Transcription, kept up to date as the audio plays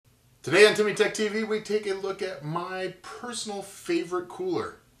Today on TimmyTechTV, we take a look at my personal favorite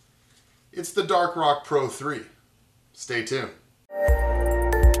cooler. It's the Dark Rock Pro 3. Stay tuned.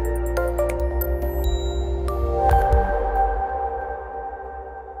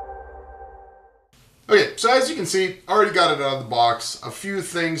 Okay, so as you can see, I already got it out of the box. A few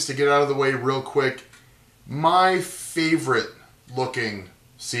things to get out of the way real quick. My favorite looking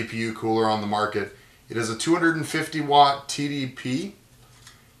CPU cooler on the market. It is a 250 watt TDP.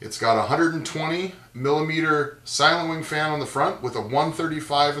 It's got a 120 millimeter silent wing fan on the front with a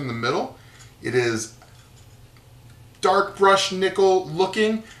 135 in the middle. It is dark brushed nickel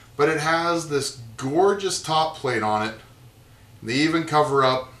looking, but it has this gorgeous top plate on it. They even cover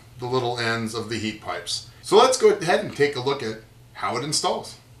up the little ends of the heat pipes. So let's go ahead and take a look at how it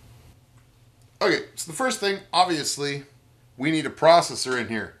installs. Okay, so the first thing, obviously, we need a processor in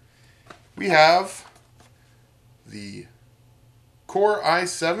here. We have the Core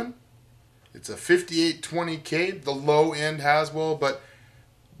i7. It's a 5820K, the low end Haswell, but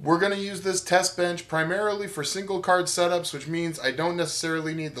we're going to use this test bench primarily for single card setups, which means I don't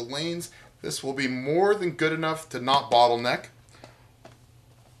necessarily need the lanes. This will be more than good enough to not bottleneck.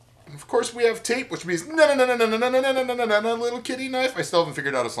 Of course, we have tape, which means no, Little Kitty knife. I still haven't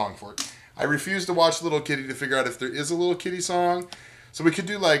figured out a song for it. I refuse to watch Little Kitty to figure out if there is a Little Kitty song. So we could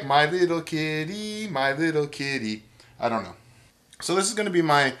do like My Little Kitty, My Little Kitty. I don't know. So this is going to be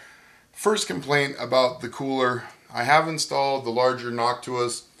my first complaint about the cooler. I have installed the larger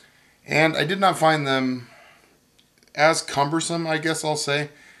Noctuas, and I did not find them as cumbersome, I guess I'll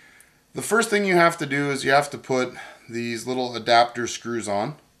say. The first thing you have to do is you have to put these little adapter screws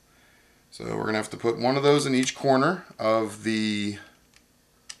on. So we're going to have to put one of those in each corner of the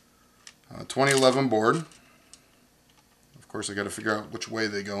 2011 board. Of course, I got to figure out which way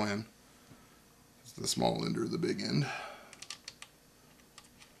they go in. It's the small end or the big end.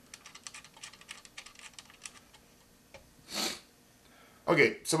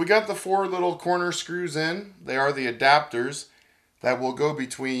 Okay, so we got the four little corner screws in. They are the adapters that will go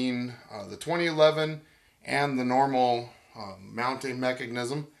between the 2011 and the normal mounting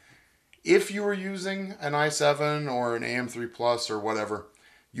mechanism. If you were using an i7 or an AM3 Plus or whatever,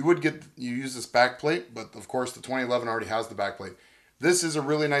 you use this back plate, but of course the 2011 already has the back plate. This is a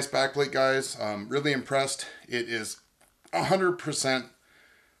really nice back plate, guys. Really impressed. It is 100%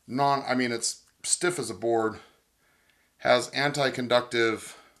 it's stiff as a board. Has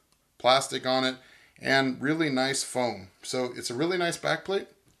anti-conductive plastic on it and really nice foam. So it's a really nice backplate.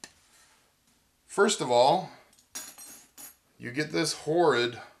 First of all, you get this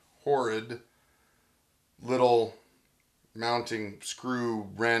horrid little mounting screw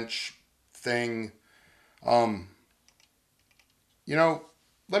wrench thing. Let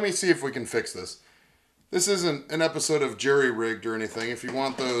me see if we can fix this. This isn't an episode of Jerry Rigged or anything. If you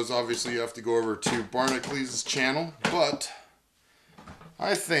want those, obviously you have to go over to Barnacles' channel. But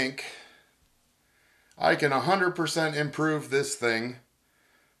I think I can 100% improve this thing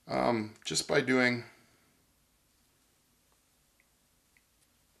just by doing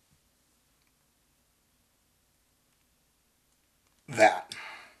that.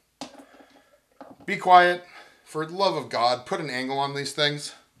 Be quiet. For the love of God, put an angle on these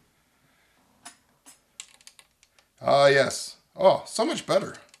things. Yes. Oh, so much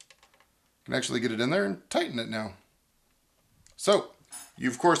better. Can actually get it in there and tighten it now. So, you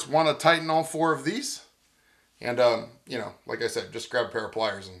of course want to tighten all four of these. And, like I said, just grab a pair of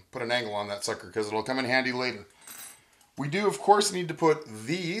pliers and put an angle on that sucker because it'll come in handy later. We do, of course, need to put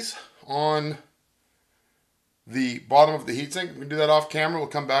these on the bottom of the heatsink. We can do that off camera. We'll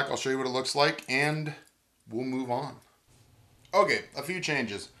come back. I'll show you what it looks like and we'll move on. Okay, a few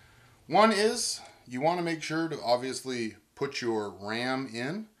changes. One is you want to make sure to obviously put your RAM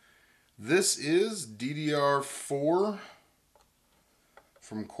in. This is DDR4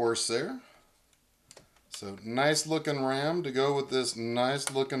 from Corsair. So nice looking RAM to go with this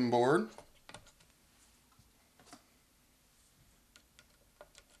nice looking board.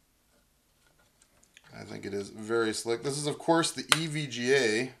 I think it is very slick. This is of course the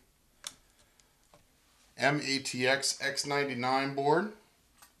EVGA MATX X99 board.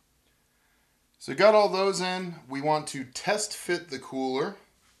 So we got all those in. We want to test fit the cooler.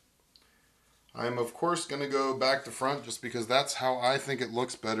 I'm of course going to go back to front just because that's how I think it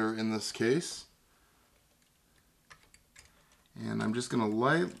looks better in this case. And I'm just going to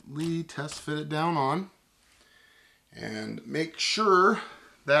lightly test fit it down on and make sure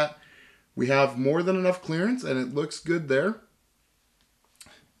that we have more than enough clearance and it looks good there.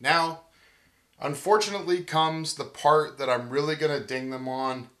 Now, unfortunately comes the part that I'm really going to ding them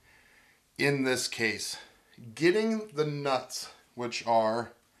on in this case. Getting the nuts, which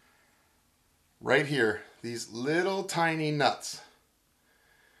are right here, these little tiny nuts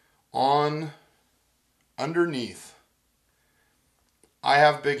on underneath. I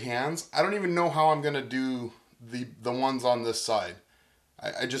have big hands. I don't even know how I'm gonna do the ones on this side.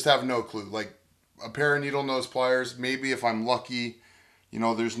 I just have no clue. Like a pair of needle nose pliers, maybe if I'm lucky, you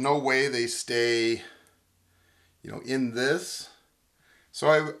know, there's no way they stay, you know, in this.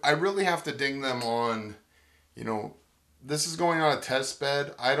 So I really have to ding them on, you know, this is going on a test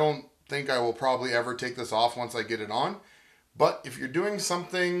bed. I don't think I will probably ever take this off once I get it on. But if you're doing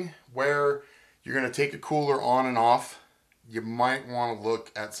something where you're going to take a cooler on and off, you might want to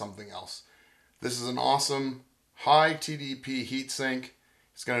look at something else. This is an awesome high TDP heatsink.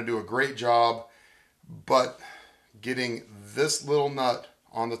 It's going to do a great job, but getting this little nut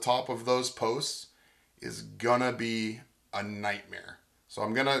on the top of those posts is gonna be a nightmare. So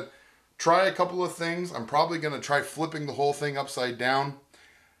I'm gonna try a couple of things. I'm probably gonna try flipping the whole thing upside down.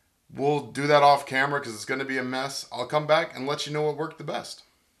 We'll do that off camera because it's gonna be a mess. I'll come back and let you know what worked the best.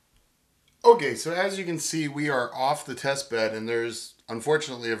 Okay, so as you can see, we are off the test bed, and there's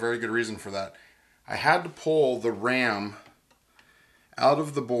unfortunately a very good reason for that. I had to pull the RAM out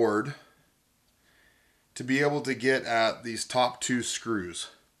of the board to be able to get at these top two screws,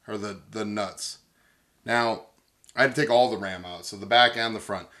 or the nuts. Now, I had to take all the RAM out, so the back and the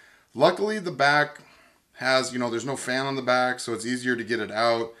front. Luckily, the back has, you know, there's no fan on the back, so it's easier to get it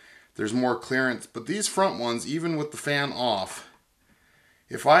out. There's more clearance, but these front ones, even with the fan off,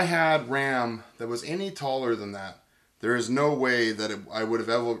 if I had RAM that was any taller than that, there is no way that I would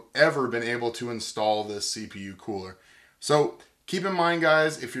have ever been able to install this CPU cooler. So keep in mind,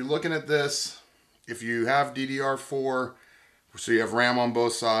 guys, if you're looking at this, if you have DDR4, so you have RAM on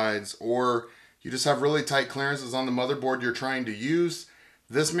both sides, or you just have really tight clearances on the motherboard you're trying to use,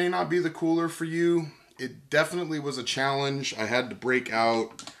 this may not be the cooler for you. It definitely was a challenge. I had to break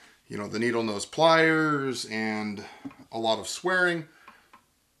out, you know, the needle nose pliers and a lot of swearing.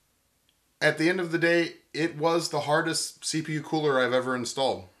 At the end of the day, it was the hardest CPU cooler I've ever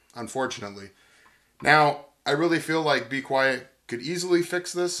installed, unfortunately. Now, I really feel like Be Quiet could easily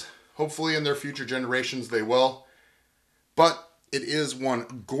fix this. Hopefully in their future generations they will. But it is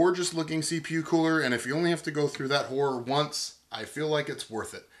one gorgeous looking CPU cooler, and if you only have to go through that horror once, I feel like it's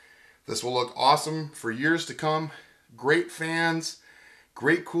worth it. This will look awesome for years to come. Great fans,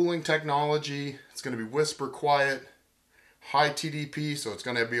 great cooling technology. It's going to be whisper quiet, high TDP, so it's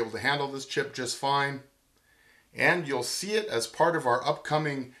going to be able to handle this chip just fine. And you'll see it as part of our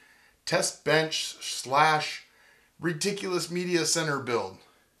upcoming test bench / ridiculous media center build.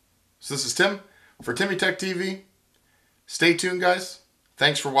 So this is Tim for TimmyTechTV. Stay tuned, guys.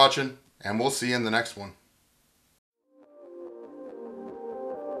 Thanks for watching, and we'll see you in the next one.